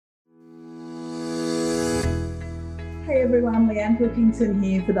everyone, Leanne Pilkington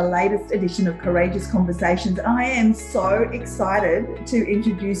here for the latest edition of Courageous Conversations. I am so excited to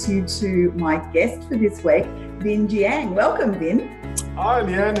introduce you to my guest for this week, Vin Jiang. Welcome, Vin. Hi,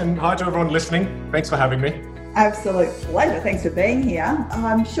 Leanne, and hi to everyone listening. Thanks for having me. Absolute pleasure. Thanks for being here.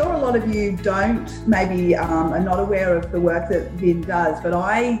 I'm sure a lot of you are not aware of the work that Vin does, but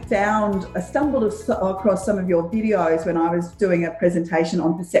I stumbled across some of your videos when I was doing a presentation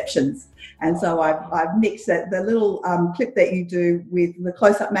on perceptions. And so I've mixed the little clip that you do with the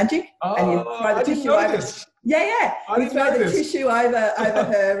close-up magic, and you throw the tissue over. You throw the tissue over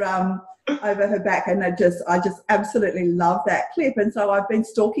her back, and I just absolutely love that clip. And so I've been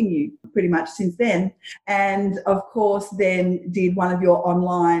stalking you pretty much since then, and of course then did one of your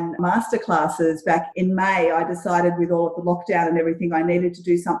online masterclasses back in May. I decided with all of the lockdown and everything, I needed to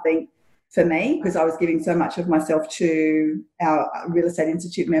do something for me because I was giving so much of myself to our Real Estate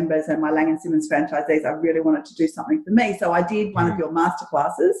Institute members and my Lang & Simmons franchisees. I really wanted to do something for me, so I did one of your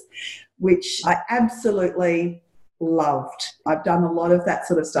masterclasses, which I absolutely loved. I've done a lot of that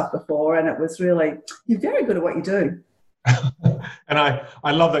sort of stuff before, and it was really, you're very good at what you do. And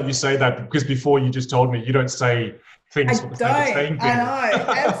I love that you say that, because before you just told me you don't say things for the sake of saying things. I know,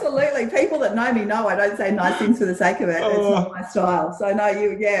 absolutely. People that know me know I don't say nice things for the sake of it. It's not my style. So no,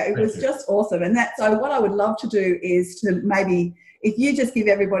 it was just awesome. And so what I would love to do is to maybe, if you just give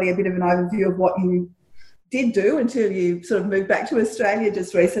everybody a bit of an overview of what you did do until you sort of moved back to Australia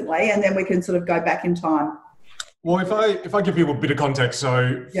just recently, and then we can sort of go back in time. Well, if I give people a bit of context,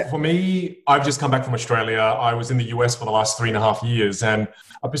 For me, I've just come back from Australia. I was in the US for the last 3.5 years, and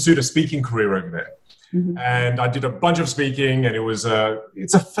I pursued a speaking career over there. Mm-hmm. And I did a bunch of speaking, and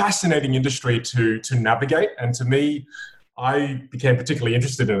it's a fascinating industry to navigate. And to me, I became particularly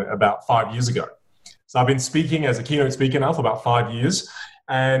interested in it about 5 years ago. So I've been speaking as a keynote speaker now for about 5 years.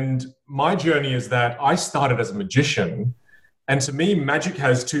 And my journey is that I started as a magician. And to me, magic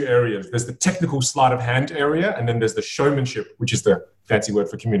has two areas. There's the technical sleight of hand area, and then there's the showmanship, which is the fancy word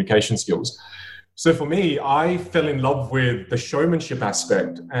for communication skills. So for me, I fell in love with the showmanship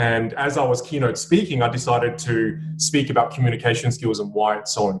aspect. And as I was keynote speaking, I decided to speak about communication skills and why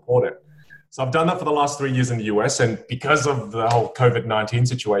it's so important. So I've done that for the last 3 years in the US. And because of the whole COVID-19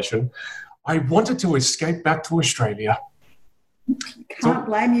 situation, I wanted to escape back to Australia. Can't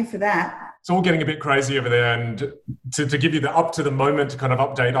blame you for that. It's all getting a bit crazy over there. And to give you the up to the moment kind of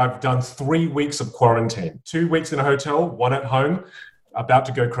update, I've done 3 weeks of quarantine, 2 weeks in a hotel, 1 at home, about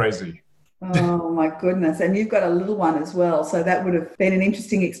to go crazy. Oh my goodness. And you've got a little one as well. So that would have been an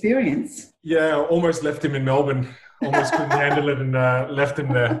interesting experience. Yeah, almost left him in Melbourne. Almost couldn't handle it and left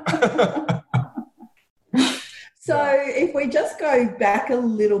him there. So if we just go back a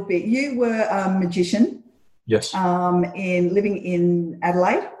little bit, you were a magician. Yes. Living in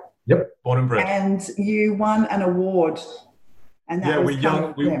Adelaide. Yep, born and bred. And you won an award. And that was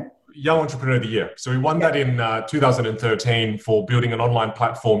Young Entrepreneur of the Year. So we won that in 2013 for building an online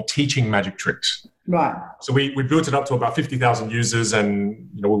platform teaching magic tricks. Right. So we built it up to about 50,000 users, and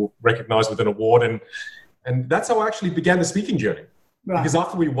we were recognized with an award. And that's how I actually began the speaking journey. Right. Because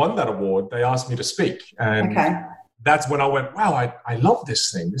after we won that award, they asked me to speak. And that's when I went, wow, I love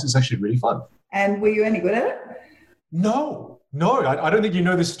this thing. This is actually really fun. And were you any good at it? No, I don't think you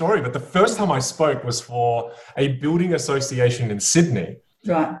know this story, but the first time I spoke was for a building association in Sydney.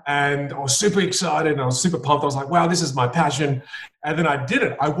 Right. And I was super excited and I was super pumped. I was like, wow, this is my passion. And then I did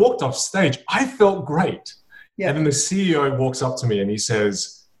it. I walked off stage. I felt great. Yeah. And then the CEO walks up to me and he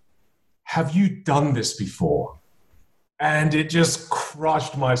says, have you done this before? And it just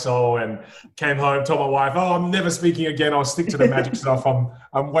crushed my soul, and came home, told my wife, I'm never speaking again. I'll stick to the magic stuff.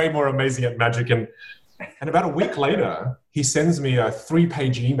 I'm way more amazing at magic. And about a week later, he sends me a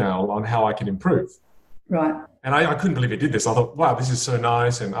 3-page email on how I can improve. Right. And I couldn't believe he did this. I thought, wow, this is so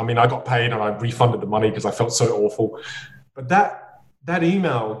nice. And I mean, I got paid and I refunded the money because I felt so awful. But that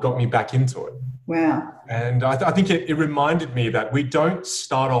email got me back into it. Wow. And I think it reminded me that we don't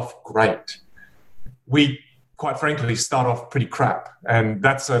start off great. We, quite frankly, start off pretty crap. And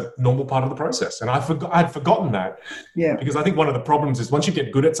that's a normal part of the process. And I had forgotten that. Yeah. Because I think one of the problems is once you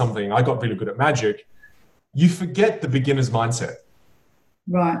get good at something, I got really good at magic, you forget the beginner's mindset.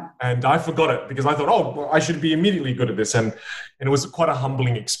 Right. And I forgot it because I thought, I should be immediately good at this. And it was quite a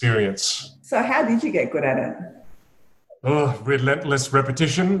humbling experience. So how did you get good at it? Relentless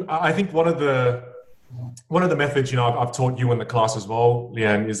repetition. I think one of the methods, I've taught you in the class as well,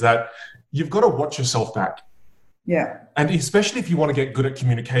 Leanne, is that you've got to watch yourself back. Yeah. And especially if you want to get good at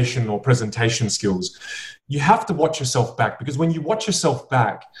communication or presentation skills, you have to watch yourself back, because when you watch yourself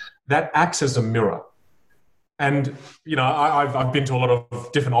back, that acts as a mirror. And, I've been to a lot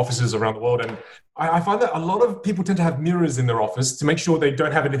of different offices around the world, and I find that a lot of people tend to have mirrors in their office to make sure they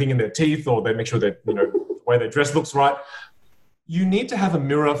don't have anything in their teeth, or they make sure that, the way their dress looks right. You need to have a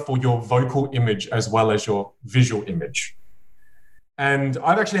mirror for your vocal image as well as your visual image. And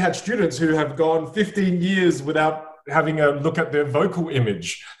I've actually had students who have gone 15 years without having a look at their vocal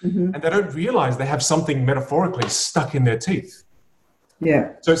image, and they don't realize they have something metaphorically stuck in their teeth.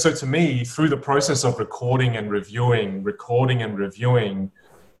 Yeah. So to me, through the process of recording and reviewing,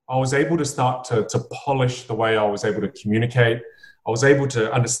 I was able to start to polish the way I was able to communicate. I was able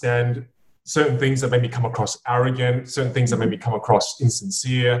to understand certain things that made me come across arrogant, certain things that made me come across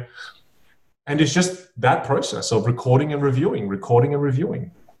insincere. And it's just that process of recording and reviewing.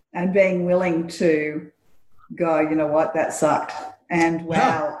 And being willing to go, you know what, that sucked. And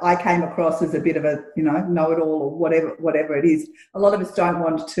wow, I came across as a bit of a, know-it-all, or whatever it is. A lot of us don't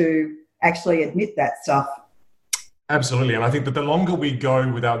want to actually admit that stuff. Absolutely. And I think that the longer we go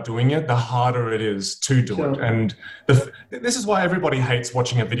without doing it, the harder it is to do it. And this is why everybody hates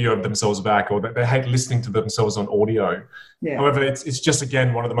watching a video of themselves back, or that they hate listening to themselves on audio. Yeah. However, it's just,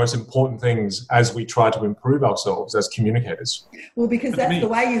 again, one of the most important things as we try to improve ourselves as communicators. Well, because that's the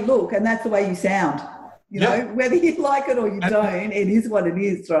way you look and that's the way you sound. Whether you like it or you don't, it is what it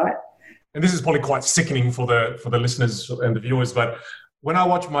is, right? And this is probably quite sickening for the listeners and the viewers, but when I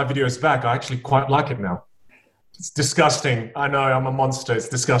watch my videos back, I actually quite like it now. It's disgusting. I know, I'm a monster. It's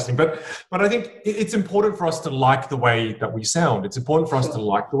disgusting. But I think it's important for us to like the way that we sound. It's important for us to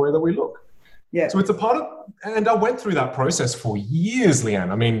like the way that we look. Yeah. So it's a part of, and I went through that process for years,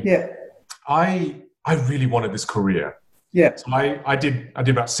 Leanne. I mean, I really wanted this career. Yeah. So I did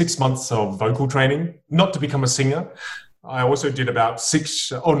about 6 months of vocal training, not to become a singer. I also did about 2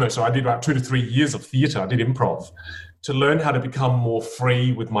 to 3 years of theatre. I did improv to learn how to become more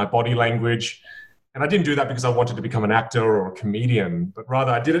free with my body language. And I didn't do that because I wanted to become an actor or a comedian, but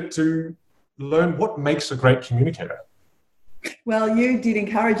rather I did it to learn what makes a great communicator. Well, you did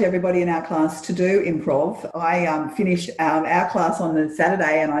encourage everybody in our class to do improv. I finished our class on the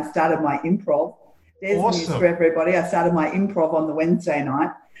Saturday and I started my improv. There's news for everybody. I started my improv on the Wednesday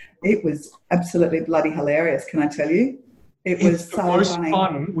night. It was absolutely bloody hilarious, can I tell you? It's so funny. It's the most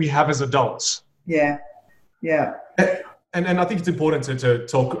fun we have as adults. Yeah, yeah. And I think it's important to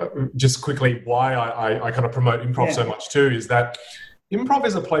talk just quickly why I kind of promote improv so much too, is that improv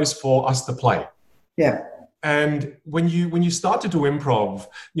is a place for us to play. Yeah. And when you start to do improv,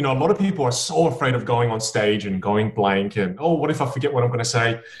 a lot of people are so afraid of going on stage and going blank and, what if I forget what I'm going to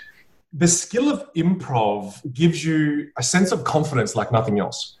say? The skill of improv gives you a sense of confidence like nothing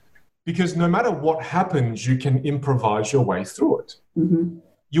else, because no matter what happens, you can improvise your way through it. Mm-hmm.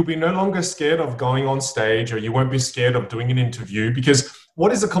 You'll be no longer scared of going on stage, or you won't be scared of doing an interview, because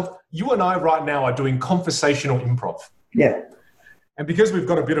you and I right now are doing conversational improv. Yeah. And because we've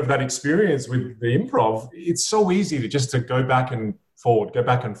got a bit of that experience with the improv, it's so easy to go back and forward.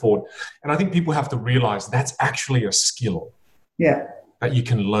 And I think people have to realize that's actually a skill. Yeah. That you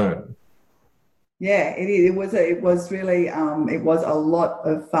can learn. Yeah, it was really it was a lot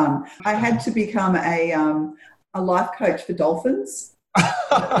of fun. I had to become a life coach for dolphins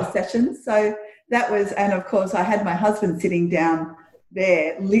for sessions. So that was, and of course I had my husband sitting down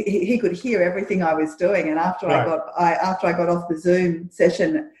there. He could hear everything I was doing, and after I got off the Zoom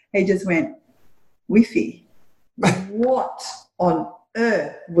session, he just went, "Whiffy, what on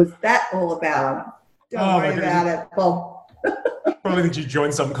earth was that all about? Don't worry about it, Bob." Probably did you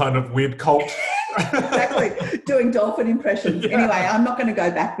join some kind of weird cult? Exactly, doing dolphin impressions. Yeah. Anyway, I'm not going to go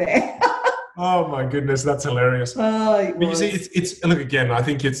back there. Oh my goodness, that's hilarious. But you see, it's look, again, I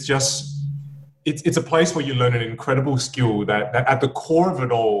think it's a place where you learn an incredible skill that at the core of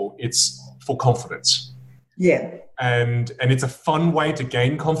it all, it's for confidence. Yeah. And it's a fun way to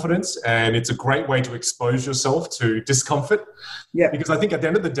gain confidence, and it's a great way to expose yourself to discomfort. Yeah. Because I think at the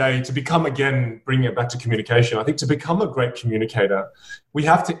end of the day, to become, again, bringing it back to communication, I think to become a great communicator, we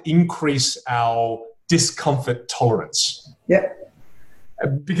have to increase our discomfort tolerance. Yeah.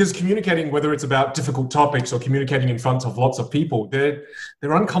 Because communicating, whether it's about difficult topics or communicating in front of lots of people, they're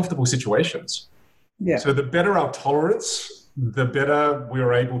uncomfortable situations. Yeah. So the better our tolerance, the better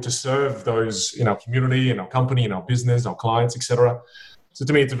we're able to serve those in our community, in our company, in our business, our clients, etc. So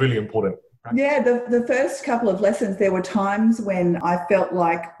to me, it's really important. Yeah, the first couple of lessons, there were times when I felt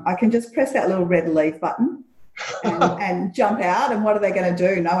like I can just press that little red leave button and jump out, and what are they going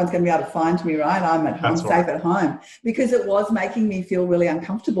to do? No one's going to be able to find me, right? I'm at home, safe at home, because it was making me feel really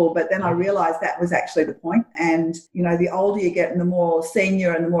uncomfortable. But then I realized that was actually the point. And, the older you get and the more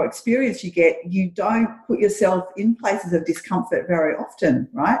senior and the more experience you get, you don't put yourself in places of discomfort very often,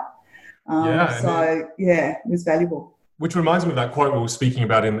 right? It was valuable. Which reminds me of that quote we were speaking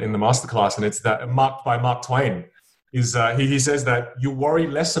about in the masterclass, and it's that by Mark Twain. He says that you worry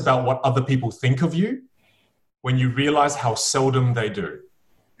less about what other people think of you when you realize how seldom they do.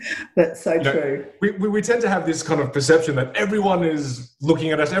 That's so true. We tend to have this kind of perception that everyone is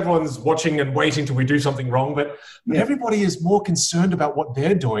looking at us, everyone's watching and waiting till we do something wrong, but everybody is more concerned about what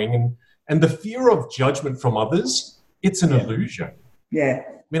they're doing, and the fear of judgment from others, it's an illusion. Yeah.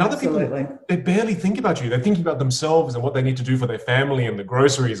 I mean, other people, they barely think about you. They're thinking about themselves and what they need to do for their family and the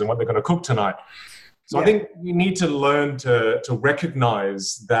groceries and what they're going to cook tonight. So I think we need to learn to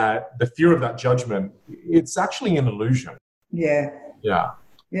recognize that the fear of that judgment, it's actually an illusion. Yeah. Yeah.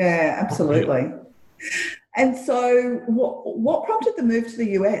 Yeah, absolutely. And so what prompted the move to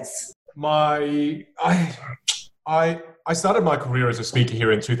the US? I started my career as a speaker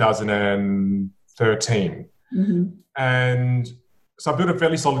here in 2013. Mm-hmm. And so I built a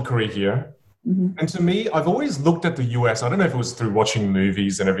fairly solid career here. Mm-hmm. And to me, I've always looked at the US, I don't know if it was through watching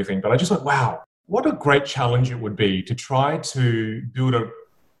movies and everything, but I just went, wow, what a great challenge it would be to try to build a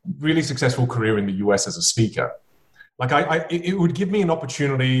really successful career in the US as a speaker. Like it would give me an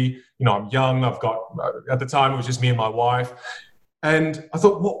opportunity. You know, I'm young. At the time, it was just me and my wife. And I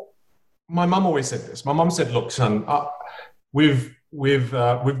thought, well, my mum always said this. My mum said, look, son, we've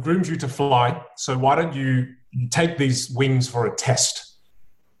groomed you to fly. So why don't you take these wings for a test?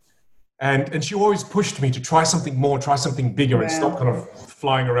 And she always pushed me to try something more, try something bigger, and stop kind of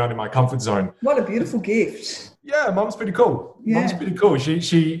flying around in my comfort zone. What a beautiful gift. Yeah, mum's pretty cool. Yeah. Mum's pretty cool.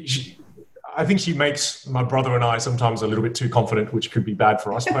 She I think she makes my brother and I sometimes a little bit too confident, which could be bad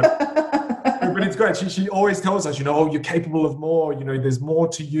for us. But it's great. She always tells us, you're capable of more. There's more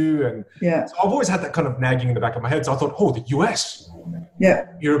to you. And so I've always had that kind of nagging in the back of my head. So I thought, the US. Yeah.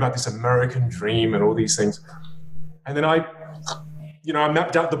 Hear about this American dream and all these things. And then I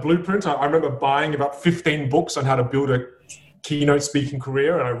mapped out the blueprint. I remember buying about 15 books on how to build a keynote speaking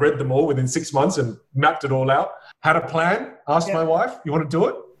career. And I read them all within 6 months and mapped it all out. Had a plan, asked my wife, you want to do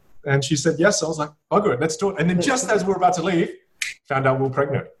it? And she said, yes. I was like, bugger it, let's do it. And then just as we were about to leave, found out we were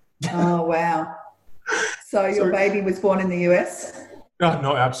pregnant. Oh, wow. So your baby was born in the US?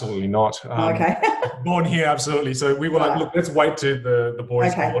 No, absolutely not. Okay. Born here, absolutely. So we were like, look, let's wait till the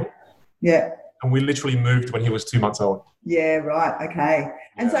boy's born. Yeah. And we literally moved when he was 2 months old. Yeah, right. Okay.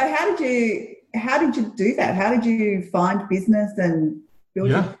 And so how did you do that? How did you find business and build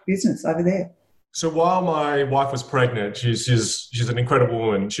your business over there? So while my wife was pregnant, she's an incredible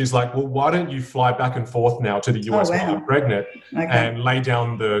woman. She's like, well, why don't you fly back and forth now to the US while you're pregnant and lay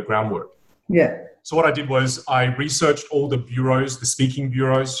down the groundwork? Yeah. So what I did was I researched all the bureaus, the speaking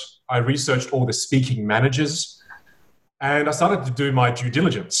bureaus. I researched all the speaking managers. And I started to do my due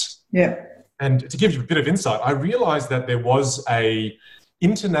diligence. Yeah. And to give you a bit of insight, I realized that there was a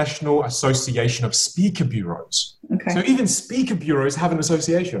International Association of Speaker Bureaus. Okay. So even speaker bureaus have an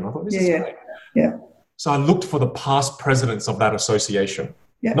association. I thought, this is great. Yeah. So I looked for the past presidents of that association.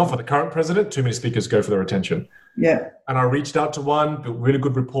 Yeah. Not for the current president. Too many speakers go for their attention. Yeah. And I reached out to one, built really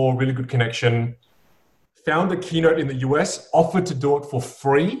good rapport, really good connection, found a keynote in the US, offered to do it for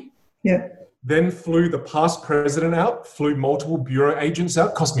free. Yeah. Then flew the past president out, flew multiple bureau agents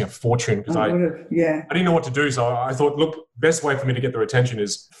out. Cost me a fortune because I didn't know what to do. So I thought, look, best way for me to get their attention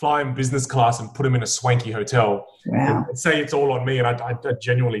is fly in business class and put them in a swanky hotel. Wow. And say it's all on me. And I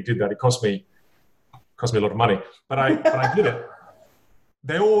genuinely did that. It cost me a lot of money, but I did it.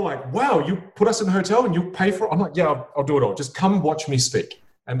 They're all like, wow, you put us in a hotel and you pay for it? I'm like, yeah, I'll do it all. Just come watch me speak.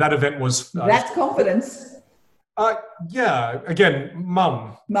 And that event was... That's confidence. Again,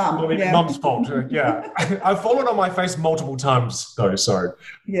 mum's fault. I've fallen on my face multiple times though, so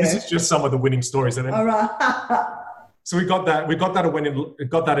this is just some of the winning stories. And then, all right. So we got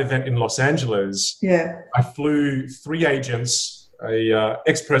that event in Los Angeles. Yeah. I flew 3 agents, a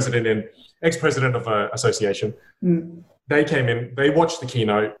ex-president of an association. Mm. They came in, they watched the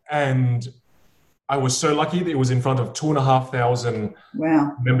keynote, and I was so lucky that it was in front of 2,500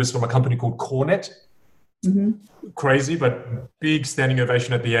 members from a company called Cornet. Mm-hmm. Crazy, but big standing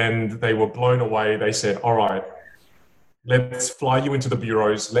ovation at the end. They were blown away. They said, all right, let's fly you into the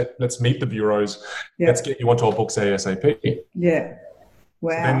bureaus. Let's meet the bureaus. Yeah. Let's get you onto our books ASAP. Yeah.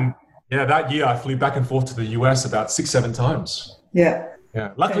 Wow. So that year I flew back and forth to the US about 6-7 times. Yeah.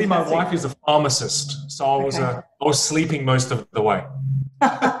 Yeah. Luckily, my wife is a pharmacist, so I was sleeping most of the way.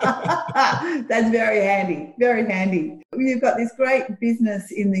 That's very handy. Very handy. You've got this great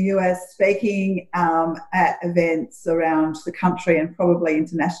business in the US, speaking at events around the country and probably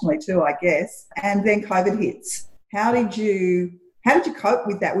internationally too, I guess. And then COVID hits. How did you cope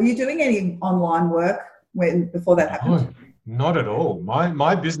with that? Were you doing any online work before that happened? Not at all.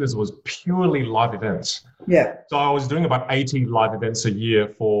 My business was purely live events. Yeah. So I was doing about 80 live events a year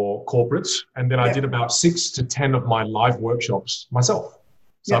for corporates. And then I did about 6 to 10 of my live workshops myself.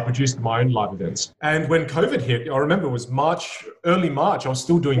 So I produced my own live events. And when COVID hit, I remember it was early March, I was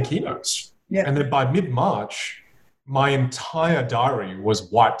still doing keynotes. Yeah. And then by mid-March, my entire diary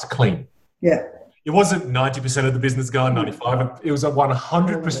was wiped clean. Yeah. It wasn't 90% of the business gone, 95%. It was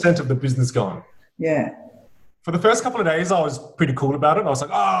 100% of the business gone. Yeah. For the first couple of days, I was pretty cool about it. I was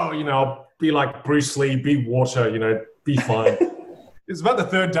like, I'll be like Bruce Lee, be water, be fine. It was about the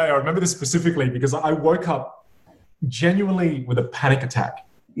third day. I remember this specifically because I woke up genuinely with a panic attack.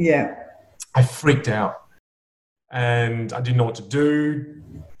 Yeah. I freaked out and I didn't know what to do.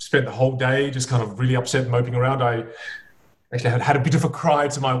 Spent the whole day just kind of really upset, moping around. I actually had a bit of a cry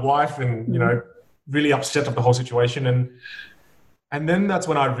to my wife and, really upset of the whole situation. And then that's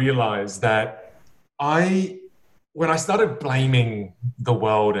when I realized that when I started blaming the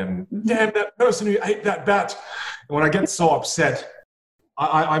world and damn that person who ate that bat, and when I get so upset,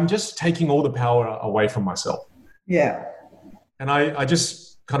 I'm just taking all the power away from myself. Yeah. And I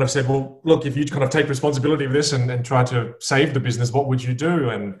just kind of said, well, look, if you kind of take responsibility of this and try to save the business, what would you do?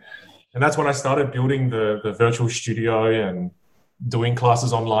 And that's when I started building the virtual studio and doing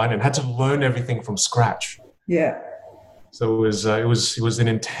classes online and had to learn everything from scratch. Yeah. So it was an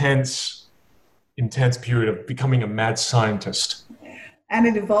intense period of becoming a mad scientist. And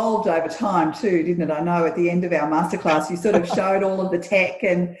it evolved over time too, didn't it? I know at the end of our masterclass, you sort of showed all of the tech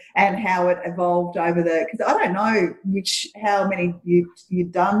and how it evolved over because I don't know how many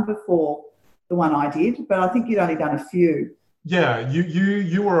you'd done before the one I did, but I think you'd only done a few. Yeah,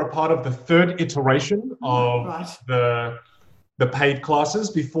 you were a part of the third iteration of the paid classes.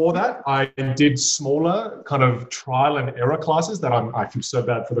 Before that, I did smaller kind of trial and error classes that I feel so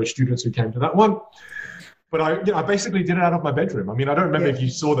bad for those students who came to that one. But I basically did it out of my bedroom. I mean, I don't remember if you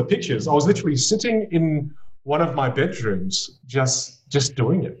saw the pictures. I was literally sitting in one of my bedrooms just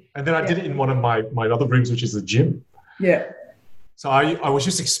doing it. And then I did it in one of my other rooms, which is the gym. Yeah. So I was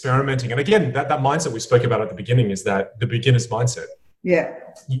just experimenting. And again, that mindset we spoke about at the beginning is that the beginner's mindset. Yeah.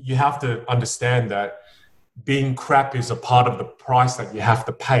 You have to understand that being crap is a part of the price that you have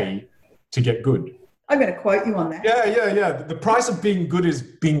to pay to get good. I'm going to quote you on that. Yeah. The price of being good is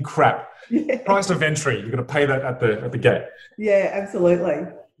being crap. Yeah. Price of entry, you're going to pay that at the gate. Yeah, absolutely.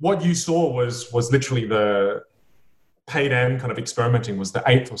 What you saw was literally the paid and kind of experimenting was the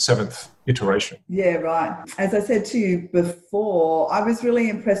 8th or 7th iteration. Yeah, right. As I said to you before, I was really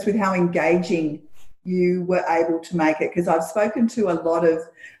impressed with how engaging you were able to make it, because I've spoken to a lot of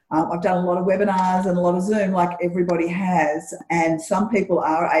I've done a lot of webinars and a lot of Zoom, like everybody has, and some people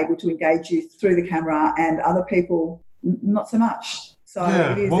are able to engage you through the camera and other people not so much. So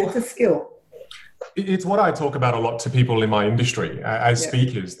it's a skill. It's what I talk about a lot to people in my industry as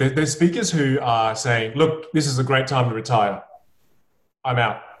speakers. There's speakers who are saying, look, this is a great time to retire. I'm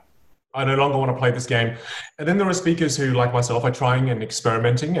out. I no longer want to play this game. And then there are speakers who, like myself, are trying and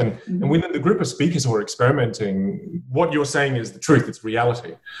experimenting. And within the group of speakers who are experimenting, what you're saying is the truth. It's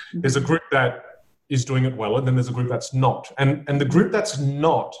reality. There's a group that is doing it well, and then there's a group that's not. And the group that's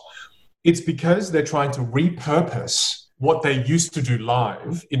not, it's because they're trying to repurpose what they used to do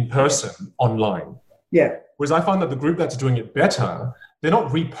live in person online. Yeah. Whereas I find that the group that's doing it better, they're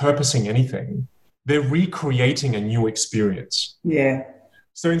not repurposing anything. They're recreating a new experience. Yeah.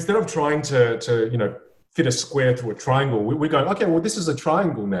 So instead of trying to fit a square through a triangle, we're going, okay, well, this is a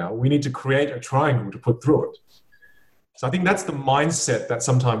triangle now. We need to create a triangle to put through it. So I think that's the mindset that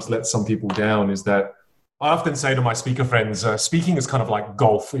sometimes lets some people down, is that I often say to my speaker friends, speaking is kind of like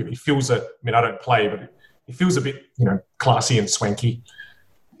golf. It feels I don't play, but it feels a bit, classy and swanky.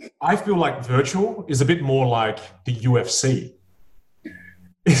 I feel like virtual is a bit more like the UFC.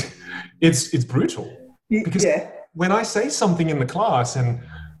 It's brutal. Because when I say something in the class and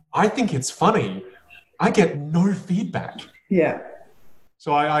I think it's funny, I get no feedback. Yeah.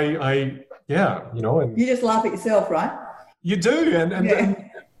 So and you just laugh at yourself, right? You do. And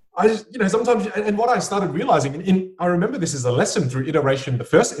I just, sometimes, and what I started realizing, I remember this as a lesson through the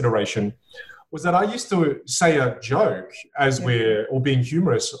first iteration, was that I used to say a joke as we're all being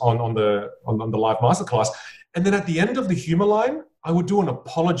humorous on the live masterclass. And then at the end of the humor line, I would do an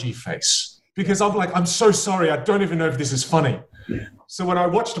apology face, because I'm like, I'm so sorry. I don't even know if this is funny. Yeah. So when I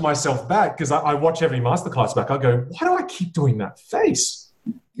watched myself back, because I watch every masterclass back, I go, why do I keep doing that face?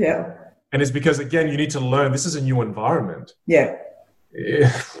 Yeah. And it's because, again, you need to learn, this is a new environment. Yeah.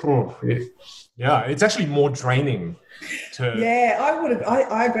 yeah, it's actually more draining. Yeah,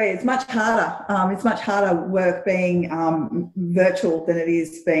 I agree. It's much harder. It's much harder work being virtual than it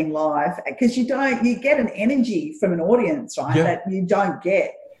is being live, because you get an energy from an audience, right? Yeah. That you don't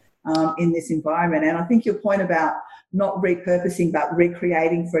get in this environment. And I think your point about not repurposing but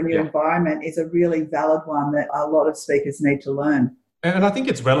recreating for a new environment is a really valid one that a lot of speakers need to learn. And I think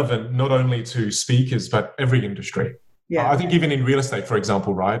it's relevant not only to speakers but every industry. Yeah. I think even in real estate, for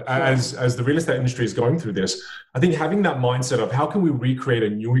example, right? As the real estate industry is going through this, I think having that mindset of how can we recreate a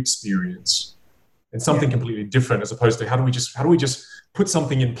new experience and something completely different, as opposed to how do we just put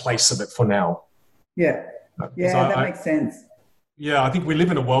something in place of it for now? Yeah. Yeah, that makes sense. Yeah, I think we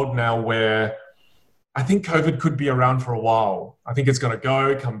live in a world now where I think COVID could be around for a while. I think it's going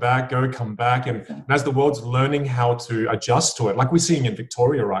to come back. And as the world's learning how to adjust to it, like we're seeing in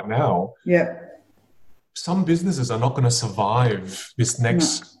Victoria right now, some businesses are not going to survive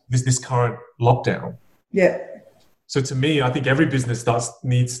this current lockdown. Yeah. So to me, I think every business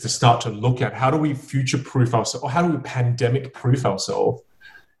needs to start to look at how do we future-proof ourselves, or how do we pandemic-proof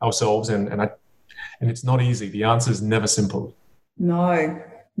ourselves, and it's not easy. The answer is never simple. No,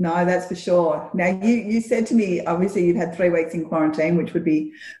 that's for sure. Now, you said to me, obviously, you've had 3 weeks in quarantine, which would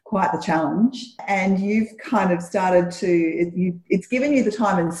be quite the challenge. And you've kind of started it's given you the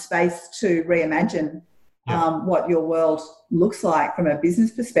time and space to reimagine what your world looks like from a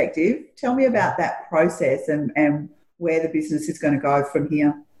business perspective. Tell me about that process and where the business is going to go from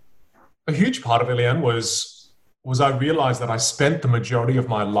here. A huge part of it, Leanne, was I realized that I spent the majority of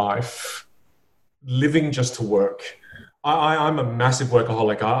my life living just to work. I'm a massive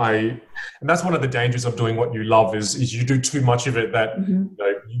workaholic. And that's one of the dangers of doing what you love is you do too much of it that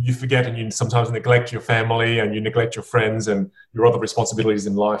you forget, and you sometimes neglect your family and you neglect your friends and your other responsibilities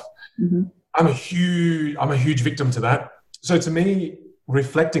in life. Mm-hmm. I'm a huge victim to that. So to me,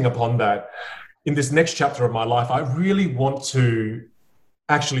 reflecting upon that in this next chapter of my life, I really want to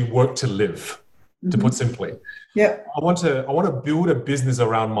actually work to live, to put simply. Yeah. I want to build a business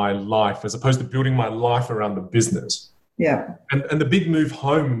around my life as opposed to building my life around the business. Yeah. And the big move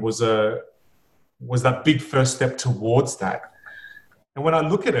home was that big first step towards that. And when I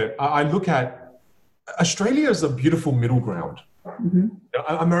look at it, I look at Australia as a beautiful middle ground. Mm-hmm.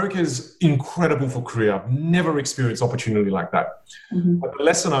 America is incredible for career. I've never experienced opportunity like that. Mm-hmm. But the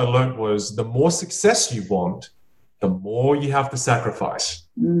lesson I learned was the more success you want, the more you have to sacrifice.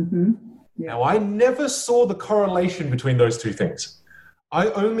 Mm-hmm. Yeah. Now, I never saw the correlation between those two things. I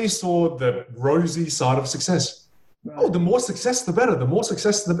only saw the rosy side of success. Right. Oh, the more success, the better. The more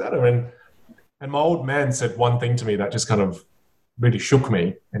success, the better. And my old man said one thing to me that just kind of really shook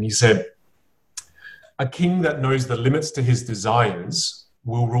me. And he said, "A king that knows the limits to his desires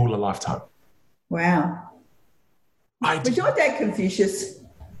will rule a lifetime." Wow. Was your dad Confucius?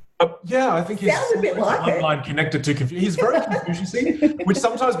 Yeah, I think he's sounds a bit like it. Line connected to Confucius. He's very Confucius-y, which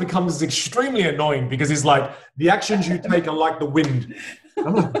sometimes becomes extremely annoying because he's like, the actions you take are like the wind. And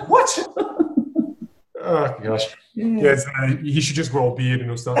I'm like, what? Oh, gosh. Yes, he should just grow a beard and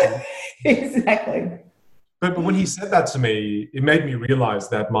he'll start. Exactly. But when he said that to me, it made me realize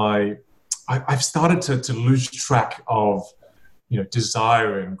that I've started to lose track of,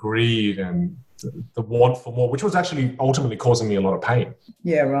 desire and greed and the want for more, which was actually ultimately causing me a lot of pain.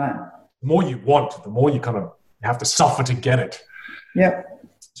 Yeah, right. The more you want, the more you have to suffer to get it. Yep.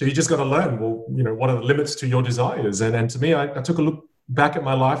 So you just got to learn, what are the limits to your desires? And to me, I took a look back at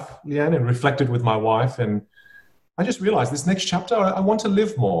my life, Leanne, and reflected with my wife. And I just realized this next chapter, I want to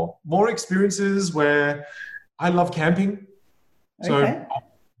live more experiences where I love camping. So I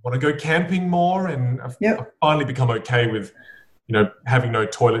want to go camping more. And I've finally become okay with, having no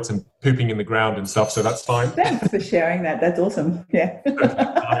toilets and pooping in the ground and stuff. So that's fine. Thanks for sharing that. That's awesome. Yeah.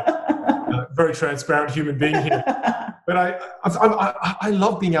 Very transparent human being here. But I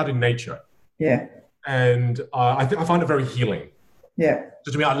love being out in nature. Yeah. And I find it very healing. Yeah.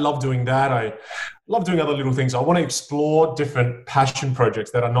 So to me, I love doing that. I love doing other little things. I want to explore different passion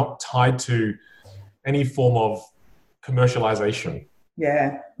projects that are not tied to any form of commercialization.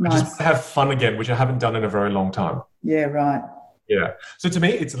 Yeah. Nice. Just have fun again, which I haven't done in a very long time. Yeah, right. Yeah. So to me,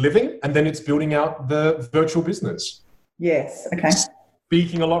 it's living and then it's building out the virtual business. Yes. Okay.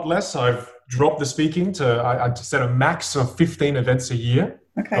 Speaking a lot less. I've dropped the speaking to, I set a max of 15 events a year.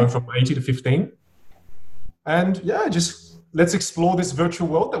 Okay. Going from 80 to 15. And just let's explore this virtual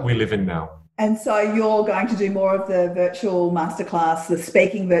world that we live in now. And so you're going to do more of the virtual masterclass, the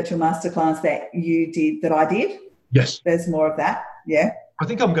speaking virtual masterclass that I did? Yes. There's more of that. Yeah. I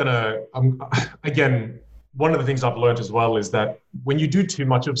think again, one of the things I've learned as well is that when you do too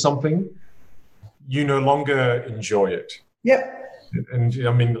much of something, you no longer enjoy it. Yep. And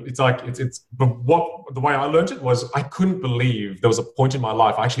I mean, it's like, but the way I learned it was I couldn't believe there was a point in my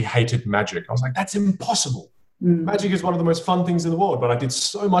life I actually hated magic. I was like, that's impossible. Magic is one of the most fun things in the world, but I did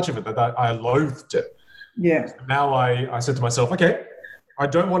so much of it that I loathed it. Yeah. So now I said to myself, okay, I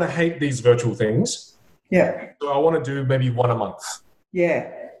don't want to hate these virtual things. Yeah. So I want to do maybe one a month.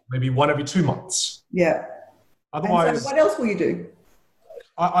 Yeah. Maybe one every 2 months. Yeah. Otherwise, so what else will you do?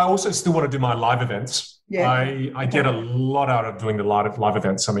 I also still want to do my live events. Yeah. I get a lot out of doing the live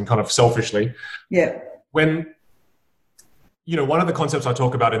events. I mean, kind of selfishly. Yeah. When, one of the concepts I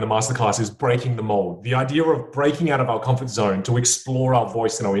talk about in the masterclass is breaking the mold. The idea of breaking out of our comfort zone to explore our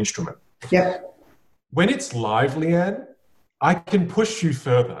voice and our instrument. Yeah. When it's live, Leanne, I can push you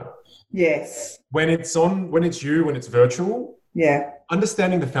further. Yes. When it's when it's virtual. Yeah.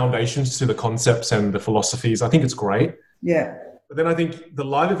 Understanding the foundations to the concepts and the philosophies, I think it's great. Yeah. But then I think the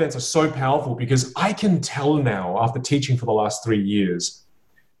live events are so powerful because I can tell now, after teaching for the last 3 years,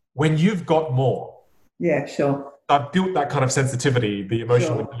 when you've got more. Yeah, sure. I've built that kind of sensitivity, the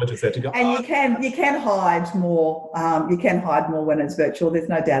emotional intelligence there to go. And you can hide more. You can hide more when it's virtual. There's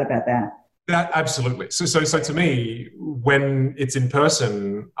no doubt about that. That absolutely. So to me, when it's in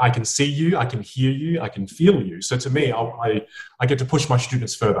person, I can see you, I can hear you, I can feel you. So to me, I get to push my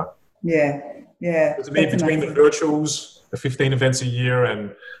students further. Yeah, yeah. So to me, between the virtuals, the 15 events a year,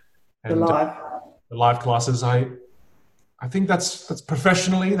 and the live classes, I think that's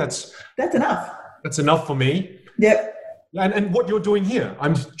professionally that's enough. That's enough for me. Yep. And what you're doing here,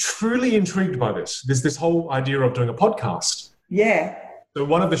 I'm truly intrigued by this. There's this whole idea of doing a podcast. Yeah. So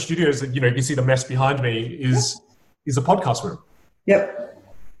one of the studios that, you can see the mess behind me is a podcast room. Yep.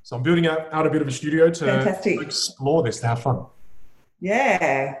 So I'm building out a bit of a studio to explore this, to have fun.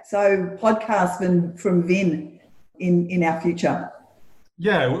 Yeah. So podcast from Vin in our future.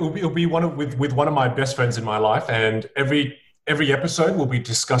 Yeah, it'll be with one of my best friends in my life, and every episode we'll be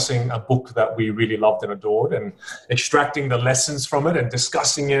discussing a book that we really loved and adored, and extracting the lessons from it and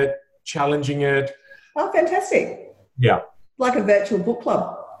discussing it, challenging it. Oh, fantastic! Yeah. Like a virtual book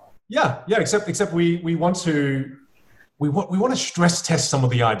club. Yeah. Except we want to stress test some of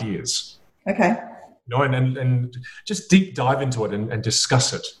the ideas. Okay. And just deep dive into it and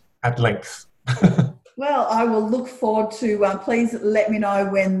discuss it at length. Well, I will look forward to. Please let me know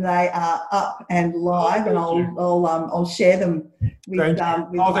when they are up and live, and I'll share them with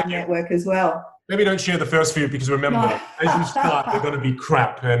my network as well. Maybe don't share the first few because remember, as you start, they're going to be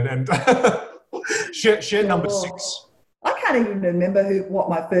crap. And share number 6. I can't even remember what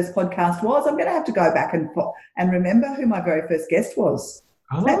my first podcast was. I'm going to have to go back and remember who my very first guest was.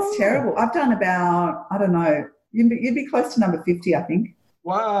 Oh. That's terrible. I've done about, I don't know, you'd be close to number 50, I think.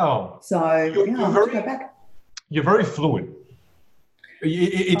 Wow. So, I'll have to go back. You're very fluid.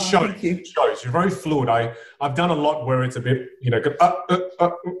 It shows. It shows. You're very fluid. I've done a lot where it's a bit,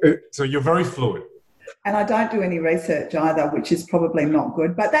 so you're very fluid. And I don't do any research either, which is probably not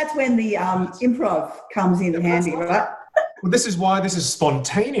good. But that's when the improv comes in handy, right? Well, this is why this is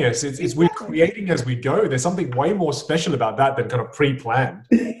spontaneous. It's we're creating as we go. There's something way more special about that than kind of pre-planned.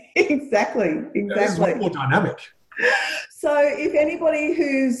 Exactly. It's way more dynamic. So if anybody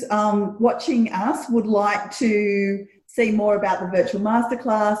who's watching us would like to see more about the virtual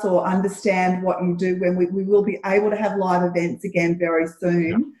masterclass or understand what you do, when we will be able to have live events again very soon.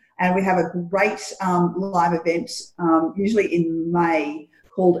 Yeah. And we have a great live event, usually in May,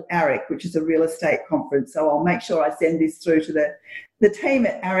 called ARIC, which is a real estate conference. So I'll make sure I send this through to the team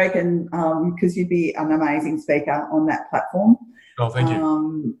at ARIC, and because you'd be an amazing speaker on that platform. Oh, thank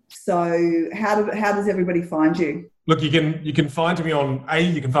you. So how does everybody find you? Look, you can find me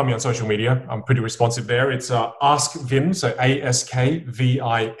you can find me on social media. I'm pretty responsive there. It's Ask Vin, so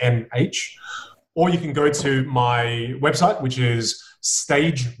AskVinH. Or you can go to my website, which is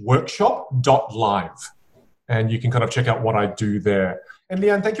stageworkshop.live. And you can kind of check out what I do there. And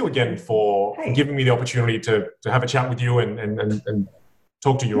Leanne, thank you again for giving me the opportunity to have a chat with you and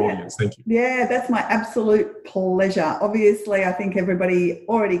talk to your audience. Thank you. Yeah, that's my absolute pleasure. Obviously, I think everybody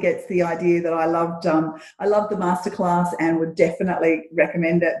already gets the idea that I loved the masterclass and would definitely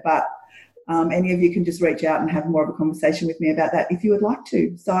recommend it. But any of you can just reach out and have more of a conversation with me about that if you would like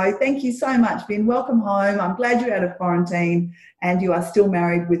to. So thank you so much, Vin. Welcome home. I'm glad you're out of quarantine and you are still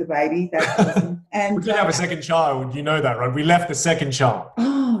married with a baby. That's awesome. And we did have a second child. You know that, right? We left the second child.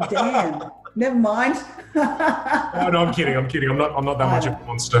 Oh, damn. Never mind. No, I'm kidding. I'm not that much of a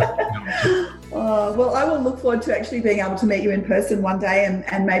monster. No. Well, I will look forward to actually being able to meet you in person one day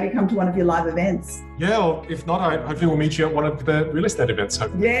and maybe come to one of your live events. Yeah, or if not, hopefully we'll meet you at one of the real estate events.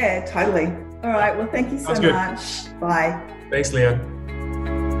 Hopefully. Yeah, totally. All right. Well, thank you so much. Bye. Thanks, Leanne.